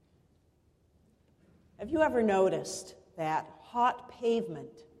Have you ever noticed that hot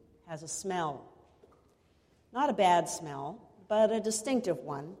pavement has a smell? Not a bad smell, but a distinctive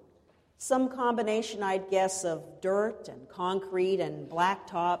one. Some combination, I'd guess, of dirt and concrete and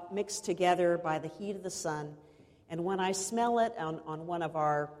blacktop mixed together by the heat of the sun. And when I smell it on one of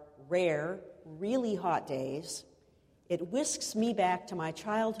our rare, really hot days, it whisks me back to my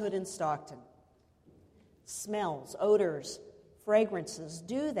childhood in Stockton. Smells, odors, fragrances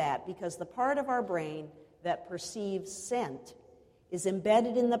do that because the part of our brain that perceives scent is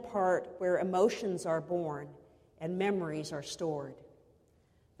embedded in the part where emotions are born and memories are stored.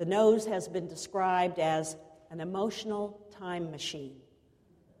 The nose has been described as an emotional time machine.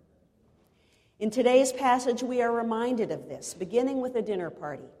 In today's passage, we are reminded of this, beginning with a dinner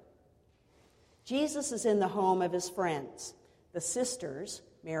party. Jesus is in the home of his friends, the sisters,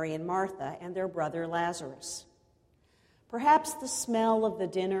 Mary and Martha, and their brother Lazarus. Perhaps the smell of the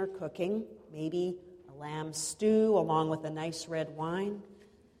dinner cooking, maybe a lamb stew along with a nice red wine,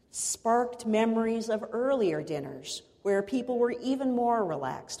 sparked memories of earlier dinners where people were even more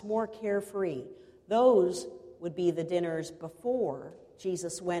relaxed, more carefree. Those would be the dinners before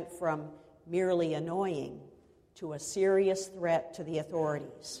Jesus went from merely annoying to a serious threat to the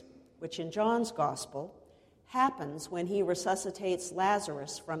authorities, which in John's Gospel happens when he resuscitates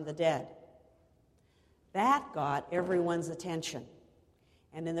Lazarus from the dead. That got everyone's attention.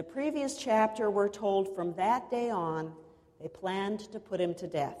 And in the previous chapter, we're told from that day on, they planned to put him to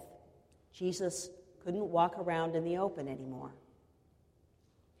death. Jesus couldn't walk around in the open anymore.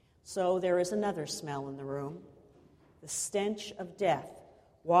 So there is another smell in the room. The stench of death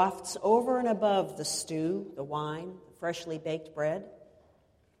wafts over and above the stew, the wine, the freshly baked bread.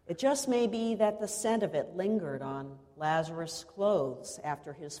 It just may be that the scent of it lingered on Lazarus' clothes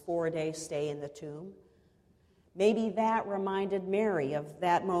after his 4-day stay in the tomb. Maybe that reminded Mary of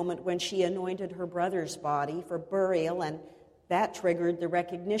that moment when she anointed her brother's body for burial, and that triggered the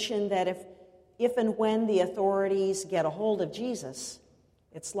recognition that if and when the authorities get a hold of Jesus,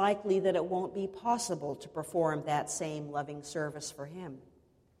 it's likely that it won't be possible to perform that same loving service for him.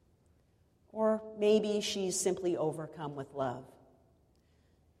 Or maybe she's simply overcome with love.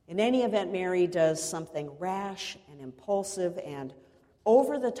 In any event, Mary does something rash and impulsive and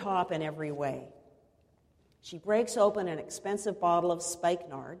over the top in every way. She breaks open an expensive bottle of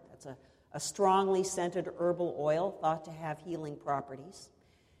spikenard. That's a strongly scented herbal oil thought to have healing properties.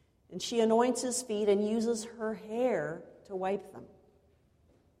 And she anoints his feet and uses her hair to wipe them.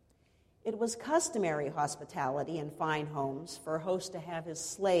 It was customary hospitality in fine homes for a host to have his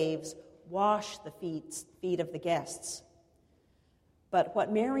slaves wash the feet of the guests. But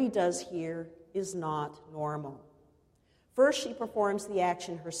what Mary does here is not normal. First, she performs the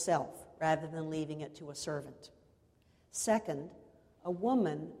action herself rather than leaving it to a servant. Second, a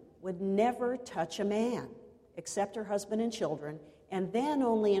woman would never touch a man except her husband and children, and then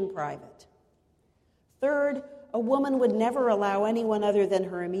only in private. Third, a woman would never allow anyone other than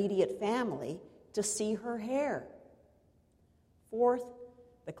her immediate family to see her hair. Fourth,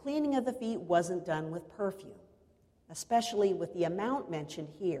 the cleaning of the feet wasn't done with perfume, especially with the amount mentioned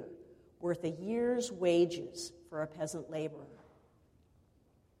here, worth a year's wages for a peasant laborer.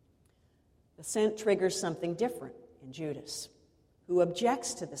 The scent triggers something different in Judas, who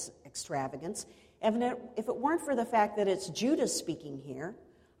objects to this extravagance. And if it weren't for the fact that it's Judas speaking here,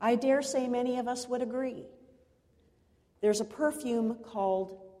 I dare say many of us would agree. There's a perfume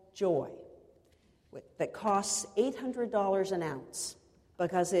called Joy that costs $800 an ounce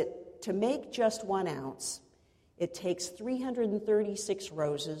because to make just 1 ounce, it takes 336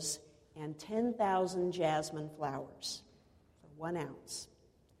 roses and 10,000 jasmine flowers for 1 ounce.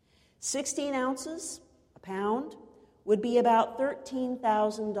 16 ounces, a pound, would be about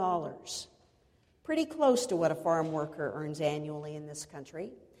 $13,000. Pretty close to what a farm worker earns annually in this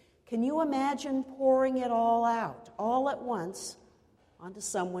country. Can you imagine pouring it all out, all at once, onto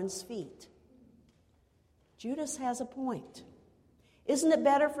someone's feet? Judas has a point. Isn't it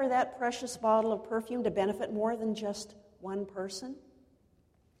better for that precious bottle of perfume to benefit more than just one person?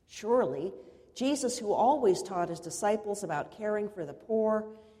 Surely, Jesus, who always taught his disciples about caring for the poor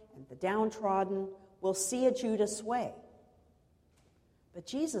and the downtrodden, will see a Judas way. But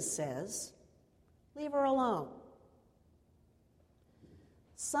Jesus says, leave her alone.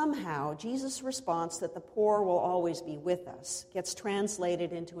 Somehow, Jesus' response that the poor will always be with us gets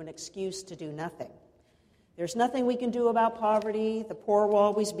translated into an excuse to do nothing. There's nothing we can do about poverty. The poor will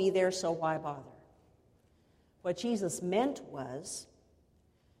always be there, so why bother? What Jesus meant was,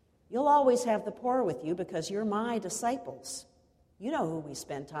 you'll always have the poor with you because you're my disciples. You know who we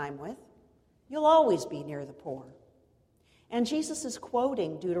spend time with. You'll always be near the poor. And Jesus is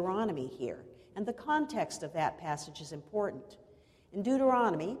quoting Deuteronomy here. and the context of that passage is important. In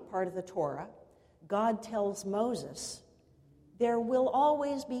Deuteronomy, part of the Torah, God tells Moses, "There will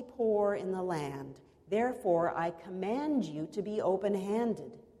always be poor in the land. Therefore, I command you to be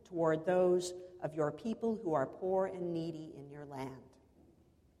open-handed toward those of your people who are poor and needy in your land."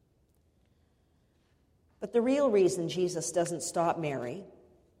 But the real reason Jesus doesn't stop Mary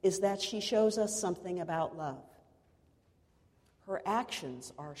is that she shows us something about love. Her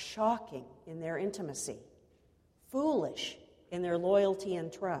actions are shocking in their intimacy, foolish in their loyalty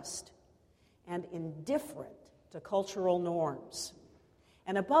and trust, and indifferent to cultural norms.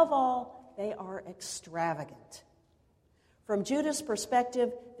 And above all, they are extravagant. From Judah's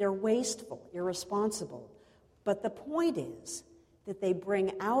perspective, they're wasteful, irresponsible. But the point is that they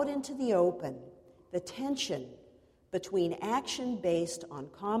bring out into the open the tension between action based on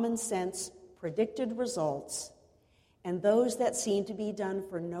common sense, predicted results, and those that seem to be done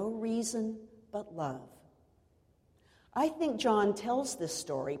for no reason but love. I think John tells this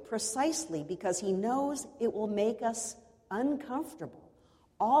story precisely because he knows it will make us uncomfortable.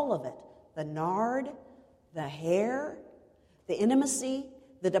 All of it, the nard, the hair, the intimacy,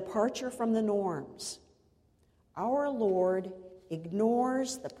 the departure from the norms. Our Lord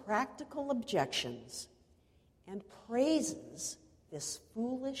ignores the practical objections and praises this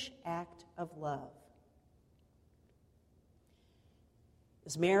foolish act of love.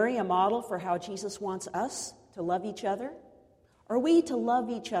 Is Mary a model for how Jesus wants us to love each other? Are we to love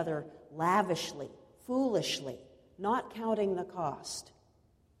each other lavishly, foolishly, not counting the cost?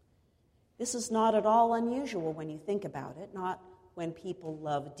 This is not at all unusual when you think about it, not when people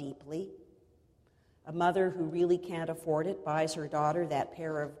love deeply. A mother who really can't afford it buys her daughter that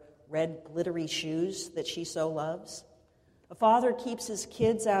pair of red glittery shoes that she so loves. A father keeps his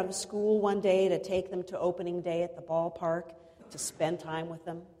kids out of school one day to take them to opening day at the ballpark to spend time with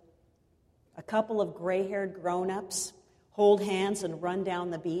them. A couple of gray-haired grown-ups hold hands and run down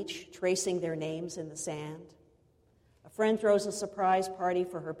the beach, tracing their names in the sand. A friend throws a surprise party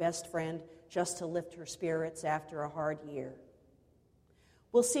for her best friend just to lift her spirits after a hard year.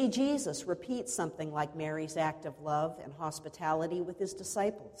 We'll see Jesus repeat something like Mary's act of love and hospitality with his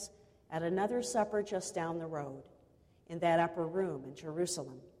disciples at another supper just down the road, in that upper room in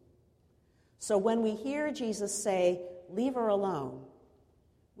Jerusalem. So when we hear Jesus say, "Leave her alone,"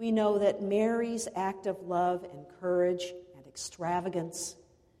 we know that Mary's act of love and courage and extravagance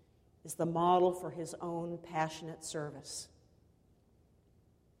is the model for his own passionate service.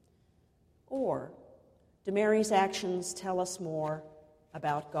 Or do Mary's actions tell us more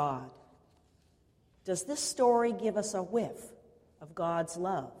about God? Does this story give us a whiff of God's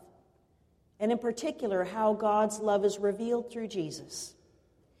love? And in particular, how God's love is revealed through Jesus?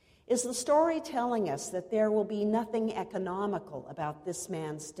 Is the story telling us that there will be nothing economical about this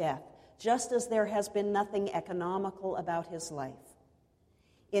man's death, just as there has been nothing economical about his life?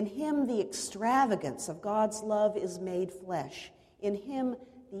 In him, the extravagance of God's love is made flesh. In him,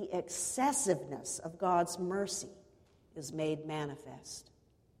 the excessiveness of God's mercy is made manifest.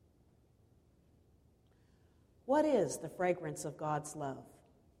 What is the fragrance of God's love?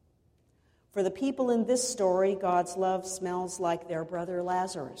 For the people in this story, God's love smells like their brother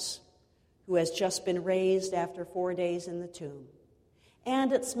Lazarus, who has just been raised after 4 days in the tomb.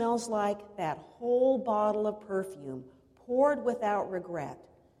 And it smells like that whole bottle of perfume poured without regret,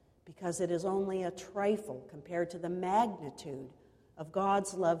 because it is only a trifle compared to the magnitude of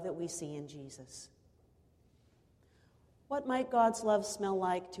God's love that we see in Jesus. What might God's love smell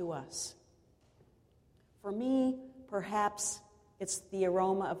like to us? For me, perhaps it's the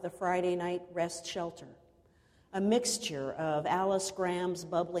aroma of the Friday night rest shelter, a mixture of Alice Graham's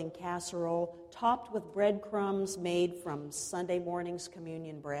bubbling casserole topped with breadcrumbs made from Sunday morning's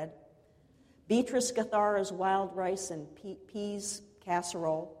communion bread, Beatrice Gathara's wild rice and peas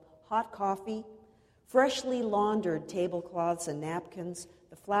casserole, hot coffee, freshly laundered tablecloths and napkins,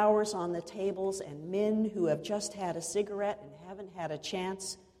 the flowers on the tables, and men who have just had a cigarette and haven't had a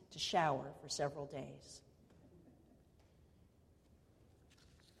chance to shower for several days.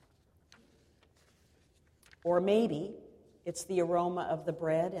 Or maybe it's the aroma of the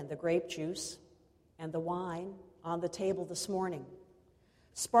bread and the grape juice and the wine on the table this morning,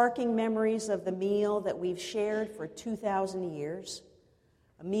 sparking memories of the meal that we've shared for 2,000 years,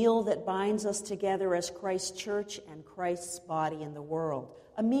 a meal that binds us together as Christ's church and Christ's body in the world,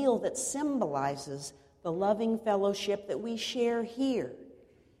 a meal that symbolizes the loving fellowship that we share here,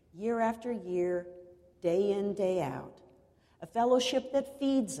 year after year, day in, day out, a fellowship that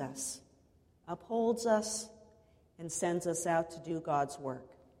feeds us, upholds us, and sends us out to do God's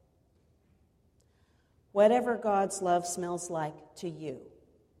work. Whatever God's love smells like to you,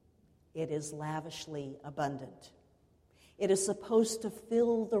 It is lavishly abundant. It is supposed to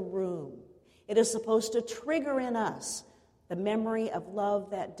fill the room. It is supposed to trigger in us the memory of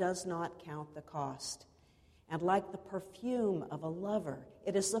love that does not count the cost. And like the perfume of a lover,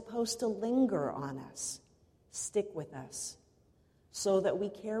 it is supposed to linger on us, stick with us, so that we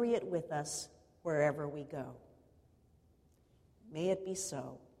carry it with us wherever we go. May it be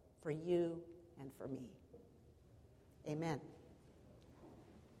so for you and for me. Amen.